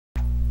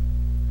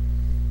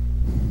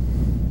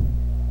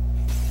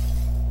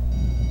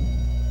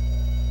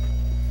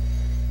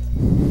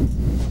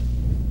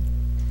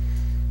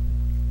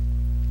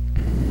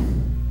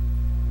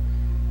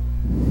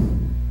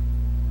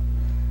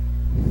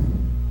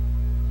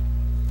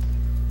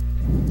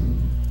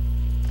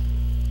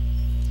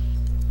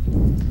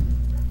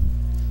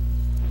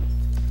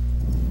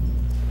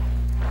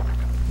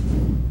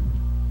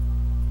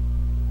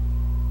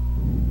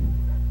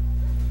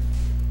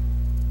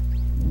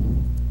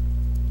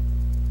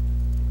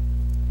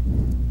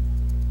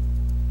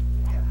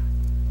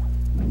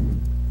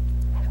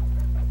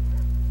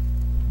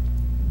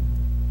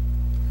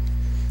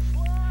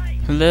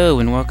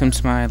Hello and welcome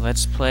to my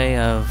Let's Play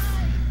of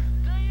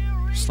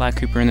Sly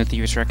Cooper and the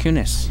Thievius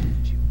Raccoonus.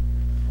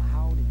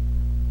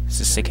 This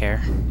is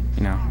SickHair.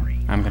 You know,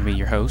 I'm gonna be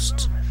your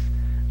host,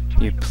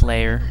 your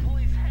player,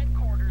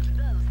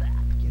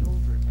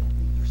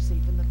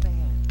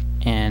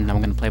 and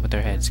I'm gonna play with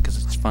their heads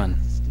because it's fun.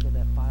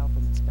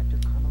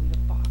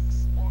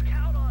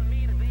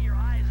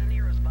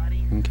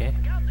 Okay.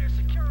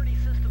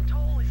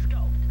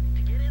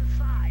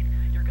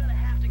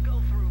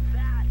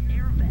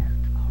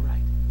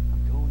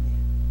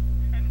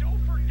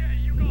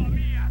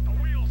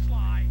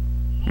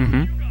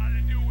 Mm-hmm.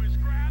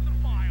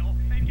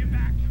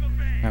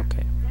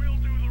 Okay. We'll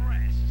do the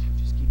rest.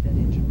 Just keep that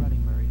engine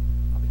running, Murray.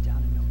 I'll be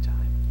down in no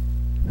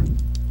time.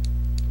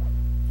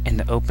 And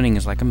the opening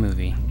is like a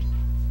movie.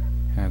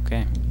 Okay.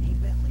 Hey,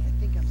 Bentley, I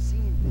think I'm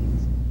seeing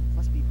things.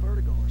 Must be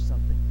vertigo or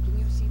something. Can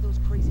you see those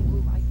crazy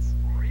blue lights?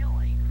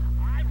 Really?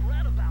 I've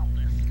read about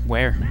this.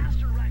 Where?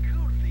 Master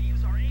raccoon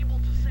thieves are able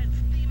to sense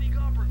thieving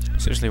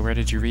opportunities. Seriously, where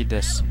did you read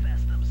this?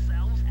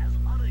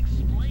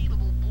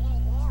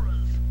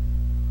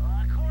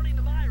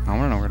 I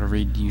want to know where to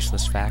read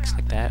useless facts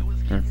like that.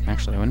 Or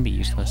actually, it wouldn't be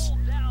useless.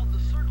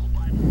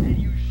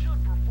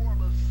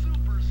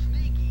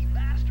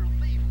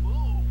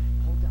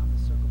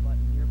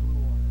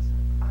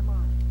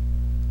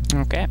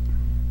 Okay.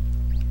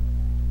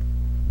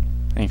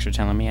 Thanks for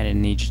telling me. I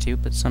didn't need you to,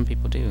 but some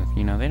people do.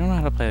 You know, they don't know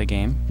how to play the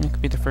game. It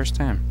could be the first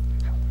time.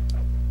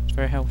 It's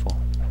very helpful.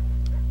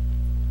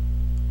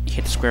 You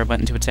hit the square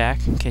button to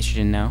attack, in case you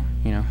didn't know.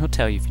 You know, he'll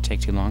tell you if you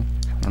take too long.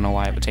 I don't know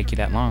why it would take you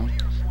that long.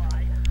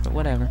 But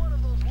whatever.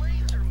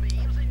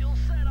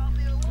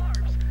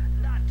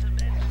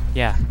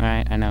 Yeah,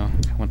 alright, I know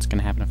what's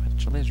gonna happen if I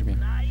touch a laser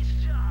beam.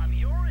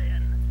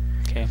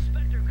 Okay.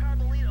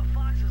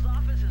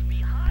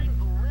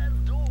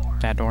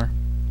 That door.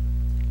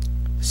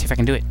 Let's see if I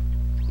can do it.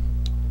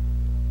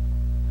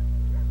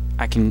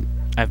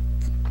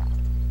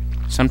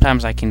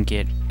 Sometimes I can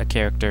get a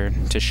character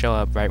to show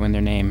up right when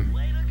their name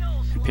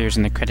appears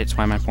in the credits.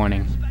 Why am I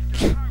pointing?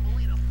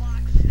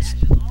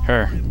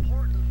 Her.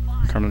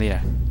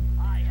 Carmelita.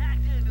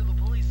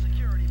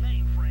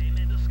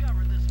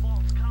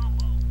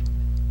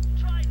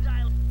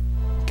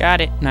 Got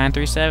it.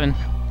 937.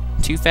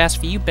 Too fast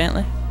for you,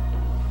 Bentley.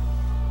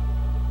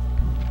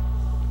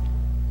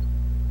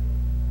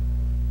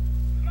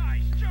 Nice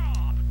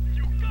job.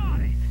 You got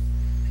it.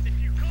 If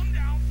you come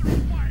down through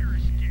fire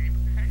escape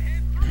and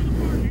head through the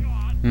parking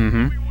lot, we'll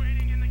be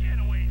waiting in the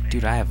getaway van.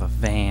 Dude, I have a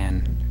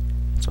van.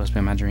 That's what's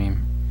been my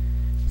dream.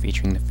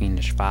 Featuring the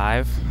Fiendish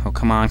 5. Oh,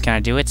 come on. Can I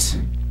do it?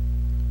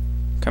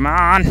 Come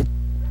on!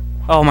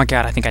 Oh my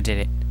god, I think I did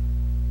it.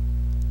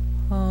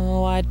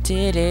 Oh, I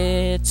did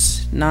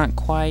it. Not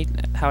quite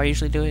how I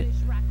usually do it.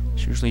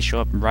 She usually show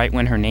up right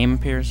when her name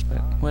appears, but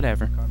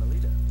whatever.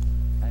 Carmelita,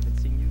 I haven't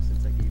seen you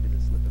since I gave you the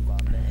slip in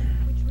Bombay.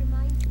 Which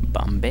reminds me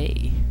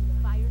Bombay.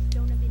 the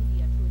Firestone of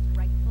India to its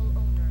rightful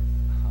owners.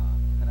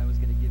 And I was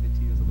going to give it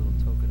to you as a little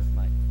token of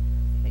my...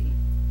 Hey,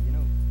 you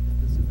know, that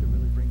bazooka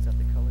really brings out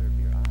the color of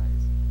your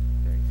eyes.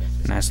 Very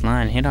festive. Nice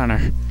line. Hit on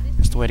her.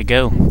 That's the way to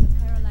go.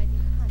 Paralyzing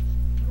punch.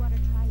 You ought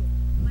to try it.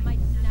 Might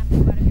snap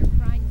you out of your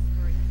crying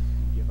spree.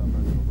 Give up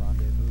our little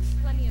rendezvous.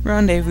 Plenty of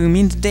Rendezvous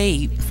means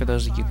date, for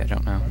those of you that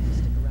don't know. I'd love to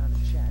stick around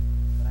and chat,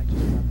 but I just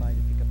dropped by to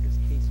pick up this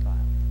case file. I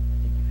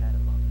think you've had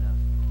it long enough.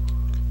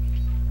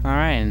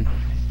 Alright, and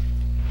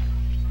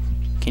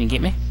can you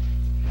get me?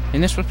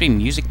 Isn't there supposed to be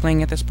music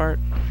playing at this part?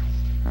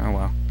 Oh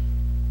well.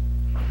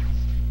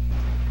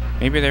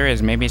 Maybe there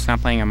is. Maybe it's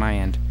not playing on my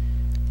end.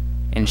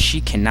 And she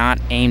cannot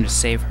aim to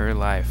save her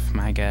life.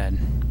 My god.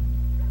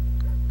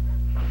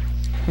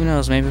 Who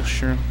knows? Maybe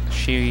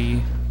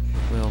she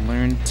will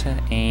learn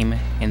to aim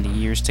in the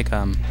years to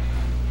come.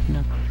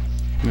 No.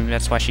 Maybe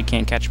that's why she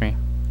can't catch me.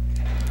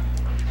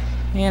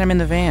 And I'm in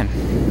the van.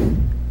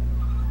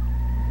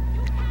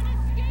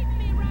 escape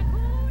me,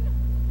 raccoon!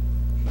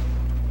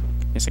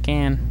 Yes, I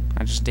can.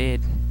 I just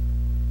did.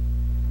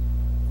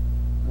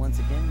 Once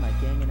again, my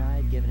gang and I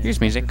had given Here's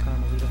music.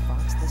 Carmelita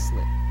Fox the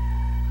slip.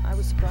 I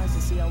was surprised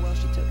to see how well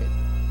she took it.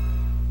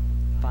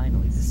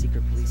 Finally, the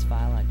secret police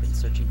file I'd been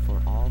searching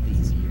for all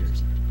these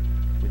years.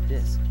 With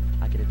this,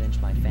 I could avenge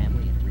my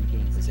family and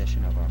regain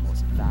possession of our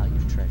most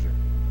valued treasure.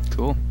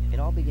 Cool. It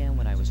all began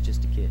when I was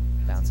just a kid,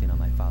 bouncing on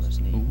my father's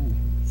knee. Ooh.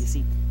 You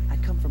see, I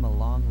come from a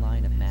long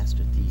line of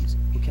master thieves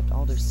who kept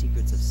all their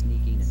secrets of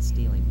sneaking and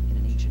stealing in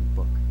an ancient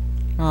book.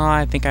 Oh,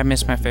 I think I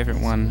missed my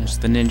favorite one. It's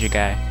the ninja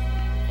guy.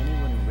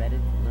 Anyone who read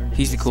it learned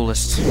He's the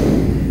coolest.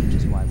 which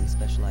is why we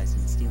specialize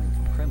in stealing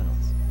from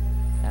criminals.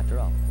 After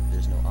all,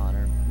 there's no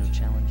honor, no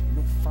challenge,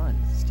 no fun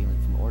stealing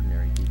from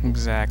ordinary people.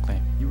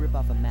 Exactly. You rip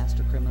off a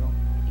master criminal,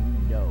 and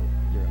you know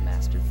you're a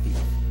master thief.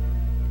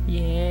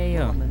 Yeah.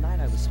 Well, on the night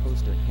I was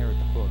supposed to inherit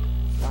the book,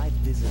 5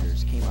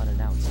 visitors came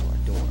unannounced to our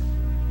door.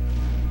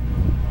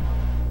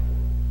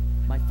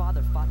 My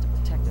father fought to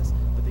protect us,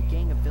 but the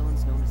gang of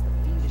villains known as the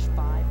Fiendish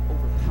 5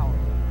 overpowered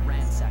them,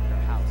 ransacked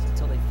our house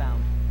until they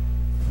found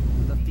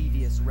the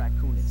Thievius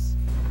Raccoonus.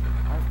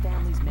 Our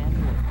family's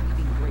manual of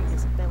thieving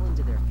greatness fell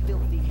into their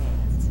filthy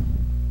hands.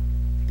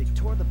 They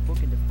tore the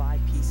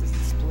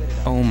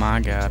Oh my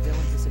god. Villain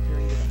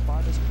disappearing to the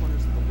farthest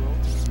corners of the world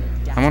to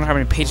commit I wonder how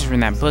many dastardly pages are in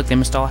that crimes. book. They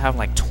must all have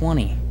like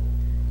 20.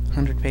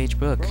 100-page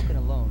book. Broken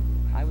alone,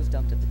 I was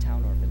dumped at the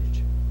town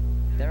orphanage.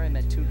 There I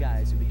met two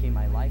guys who became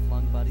my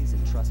lifelong buddies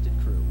and trusted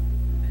crew.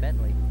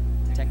 Bentley,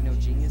 techno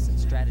genius and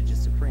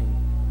strategist supreme,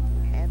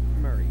 and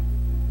Murray,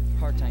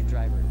 part-time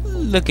driver. and full-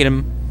 Look at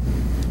him.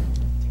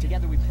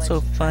 Together we pledged So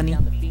to track funny.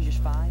 down the Fiendish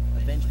Five,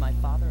 avenge my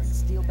father, and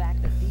steal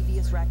back the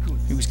devious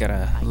raccoons. He's got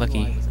a I knew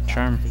lucky I was about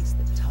charm. to face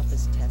the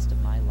toughest test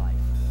of my life.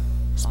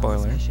 On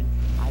Spoiler. this mission,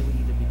 I would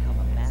either become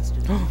a master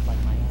thief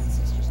like my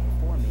ancestors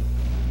before me,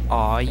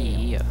 Aw, or fail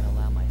yeah. and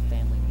allow my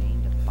family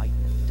name to bite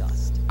in the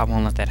dust. I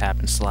won't let that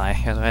happen,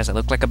 Sly. Otherwise, I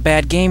look like a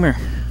bad gamer.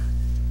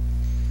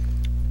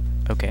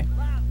 Okay.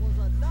 That was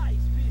a nice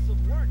piece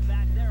of work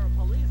back there at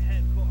police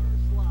headquarters,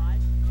 Sly.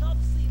 Come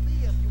see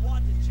me if you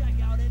want to check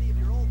out any of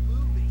your old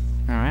movies.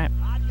 Alright.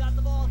 I've got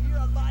them all here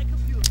on my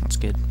computer. That's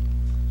good.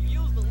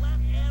 You use the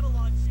left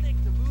analog stick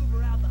to move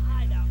around the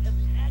hideout and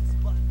the X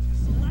button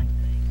to select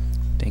things.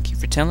 Thank you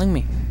for telling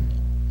me.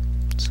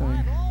 So,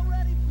 I've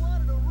already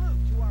plotted a route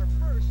to our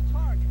first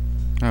target.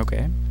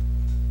 okay.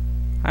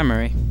 Hi,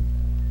 Murray.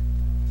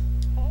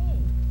 Oh,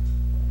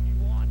 you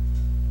want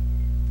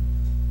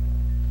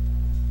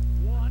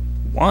one?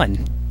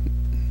 One?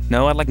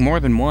 No, I'd like more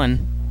than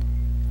one.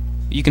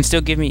 You can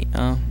still give me,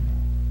 I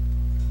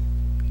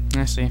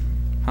see.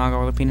 I'll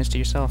go with the penis to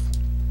yourself.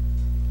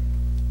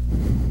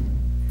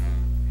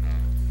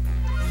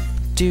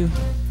 Do,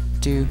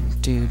 do,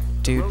 do, The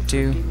do, road trip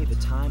do. gave me the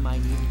time I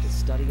needed to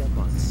study up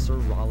on Sir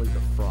Raleigh the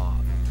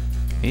Frog.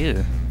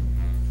 Ew.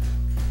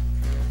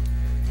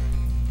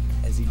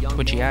 As a young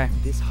Twitchy man, eye.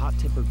 this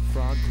hot-tempered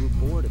frog grew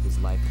bored of his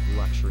life of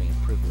luxury and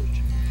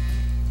privilege.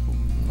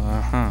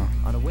 Uh-huh.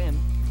 On a whim,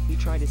 he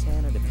tried his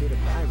hand at a bit of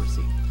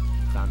piracy,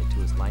 and found it to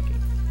his liking.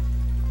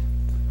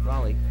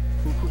 Raleigh,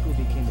 who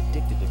quickly became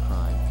addicted to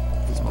crime,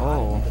 was Oh.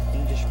 provided with the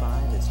Fiendish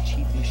Five as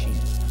chief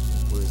machinist,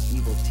 where his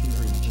evil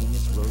tinkering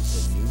genius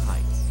rose to new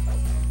heights.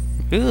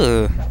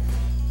 Ew.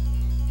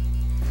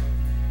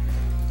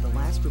 The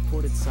last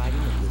reported sighting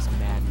of this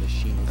mad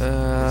machinist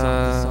was off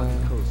the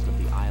sunny coast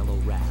of the Isle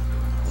of Rat,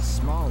 a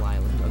small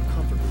island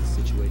uncomfortably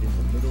situated in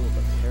the middle of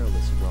a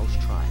perilous Welsh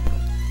triangle.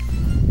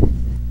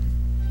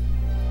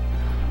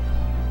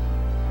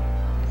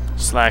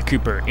 Sly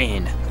Cooper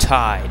in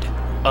Tide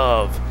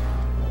of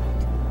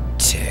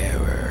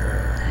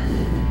Terror.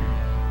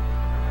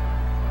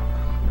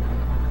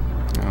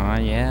 Oh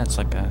yeah, it's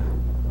like a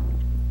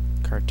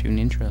cartoon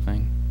intro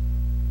thing.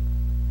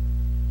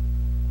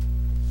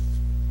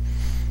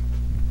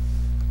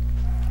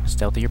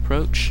 Stealthy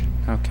approach.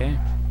 Okay.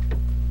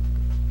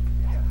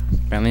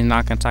 Apparently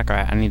not gonna talk.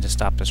 Alright, I need to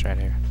stop this right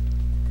here.